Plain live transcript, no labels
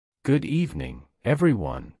Good evening,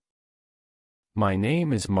 everyone. My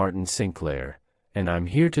name is Martin Sinclair, and I'm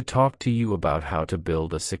here to talk to you about how to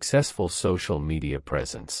build a successful social media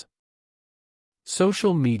presence.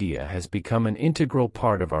 Social media has become an integral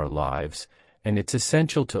part of our lives, and it's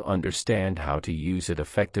essential to understand how to use it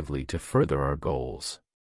effectively to further our goals.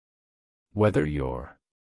 Whether you're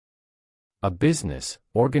a business,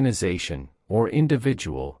 organization, or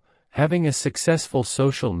individual, having a successful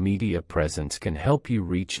social media presence can help you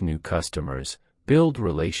reach new customers, build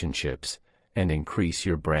relationships, and increase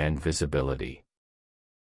your brand visibility.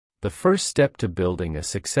 The first step to building a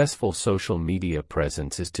successful social media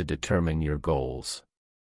presence is to determine your goals.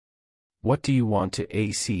 What do you want to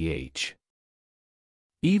achieve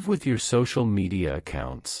with your social media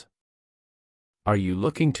accounts? Are you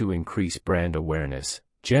looking to increase brand awareness,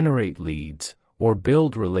 generate leads, or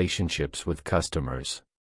build relationships with customers?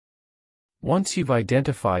 Once you've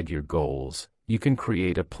identified your goals, you can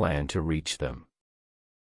create a plan to reach them.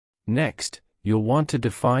 Next, you'll want to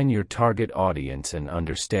define your target audience and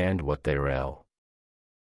understand what they're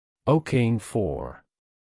looking for.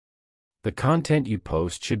 The content you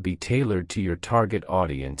post should be tailored to your target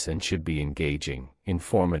audience and should be engaging,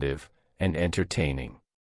 informative, and entertaining.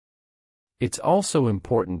 It's also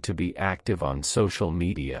important to be active on social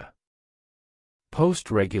media. Post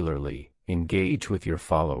regularly, engage with your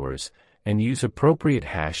followers, and use appropriate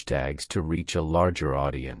hashtags to reach a larger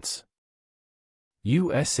audience.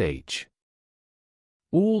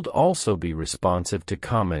 Would also be responsive to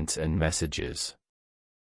comments and messages.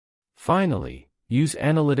 Finally, use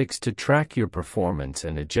analytics to track your performance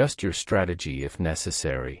and adjust your strategy if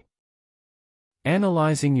necessary.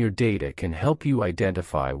 Analyzing your data can help you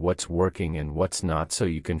identify what's working and what's not so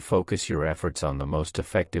you can focus your efforts on the most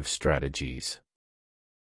effective strategies.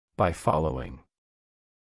 By following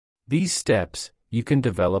these steps, you can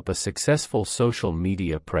develop a successful social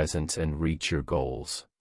media presence and reach your goals.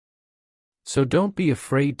 So don't be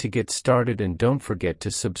afraid to get started and don't forget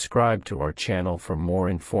to subscribe to our channel for more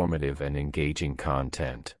informative and engaging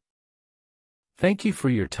content. Thank you for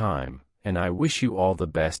your time, and I wish you all the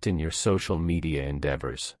best in your social media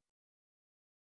endeavors.